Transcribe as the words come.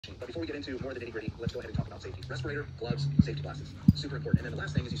But before we get into more of the nitty gritty, let's go ahead and talk about safety. Respirator, gloves, safety glasses. Super important. And then the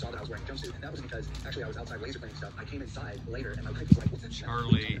last thing is you saw that I was wearing a jumpsuit, and that was because actually I was outside laser playing stuff. I came inside later, and my wife was like, what's that?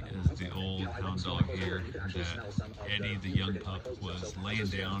 Charlie is the old hound dog here that Eddie, the young pup, was laying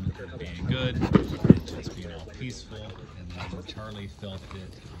down and being good, and just being all peaceful. And then Charlie felt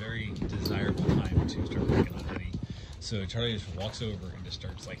it very desirable time to start working on Eddie. So Charlie just walks over and just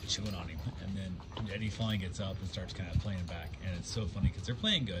starts like chewing on him, and then Eddie finally gets up and starts kind of playing back. And it's so funny because they're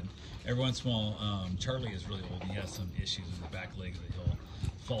playing good. Every once in a while, Charlie is really old. He has some issues with the back legs that he'll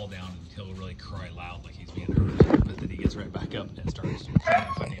fall down and he'll really cry loud like he's being hurt. But then he gets right back up and starts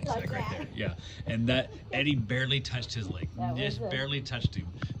putting him back right there. Yeah, and that Eddie barely touched his leg, just barely touched him.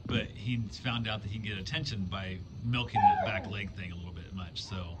 But he found out that he'd get attention by milking that back leg thing a little bit much.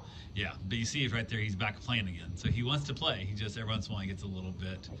 So. Yeah, but you see right there, he's back playing again. So he wants to play. He just, every once in a while, he gets a little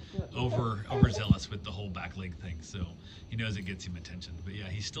bit overzealous with the whole back leg thing. So he knows it gets him attention. But yeah,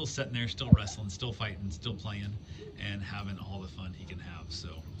 he's still sitting there, still wrestling, still fighting, still playing, and having all the fun he can have. So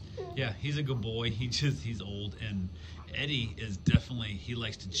yeah, he's a good boy. He's old. And Eddie is definitely, he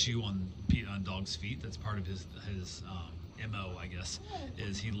likes to chew on dogs' feet. That's part of his MO, I guess,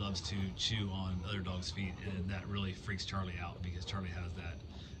 is he loves to chew on other dogs' feet. And that really freaks Charlie out because Charlie has that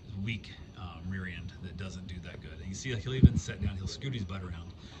weak rear end that doesn't do that good. And you see, like, he'll even sit down, he'll scoot his butt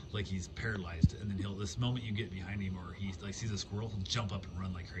around like he's paralyzed, and then this moment you get behind him or he like sees a squirrel, he'll jump up and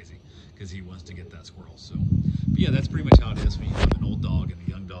run like crazy because he wants to get that squirrel. So, but yeah, that's pretty much how it is when you have an old dog and a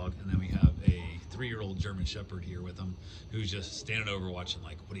young dog, and then we have a 3-year-old German Shepherd here with him who's just standing over watching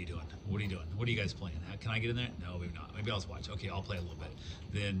like, what are you doing? What are you doing? What are you guys playing? Can I get in there? No, maybe not. Maybe I'll just watch. Okay, I'll play a little bit.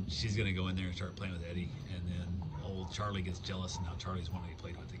 Then she's gonna go in there and start playing with Eddie, and then old Charlie gets jealous, and now Charlie's wanting to be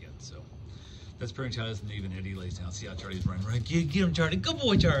played with again. So that's pretty much how it is, and even Eddie lays down. See how Charlie's running right? Get him, Charlie. Good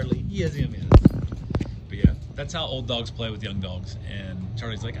boy, Charlie. Yes, him is. But yeah, that's how old dogs play with young dogs. And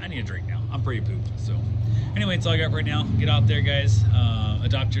Charlie's like, I need a drink now. I'm pretty pooped. So anyway, that's all I got right now. Get out there, guys.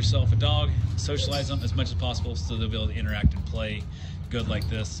 Adopt yourself a dog. Socialize them as much as possible so they'll be able to interact and play good like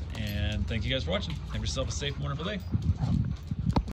this. And thank you guys for watching. Have yourself a safe, wonderful day.